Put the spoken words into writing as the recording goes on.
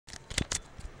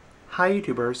Hi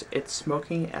YouTubers, it's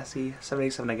Smoking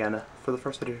SE787 again for the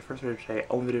first video today,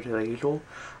 only video today as usual.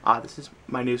 This is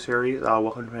my new series,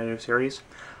 welcome to my new series.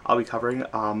 I'll be covering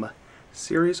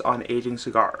series on aging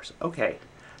cigars. Okay,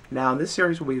 now this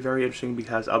series will be very interesting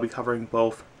because I'll be covering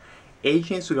both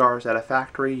aging cigars at a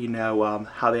factory,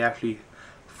 how they actually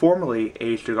formally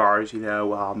age cigars,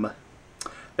 the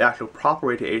actual proper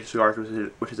way to age cigars,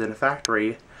 which is in a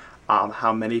factory,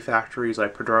 how many factories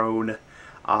like Padron,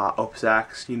 Opus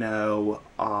X,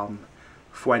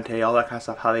 Fuente, all that kind of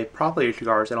stuff, how they properly age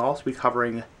cigars, and I'll also be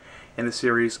covering in the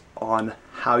series on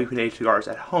how you can age cigars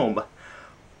at home.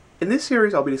 In this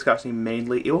series I'll be discussing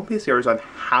mainly, it won't be a series on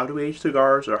how to age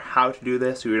cigars or how to do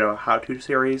this, or how-to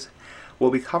series.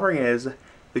 What we'll be covering is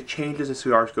the changes that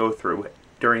cigars go through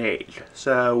during age.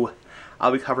 So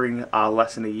I'll be covering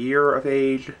less than a year of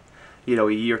age, a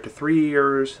year to 3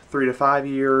 years, 3 to 5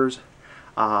 years,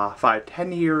 5 to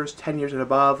 10 years, 10 years and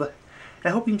above. And I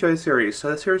hope you enjoy the series.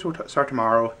 So the series will start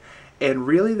tomorrow, and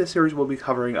really the series will be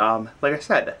covering, like I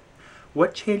said,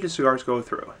 what changes cigars go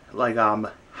through. Like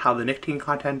how the nicotine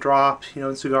content drops,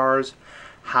 in cigars,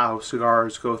 how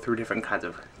cigars go through different kinds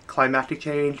of climatic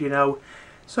change,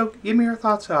 So give me your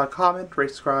thoughts, comment, rate,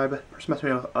 subscribe, press message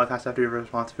me with all that kind of stuff, do your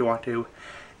response if you want to.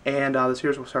 And the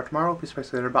series will start tomorrow. Please press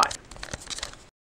the bye.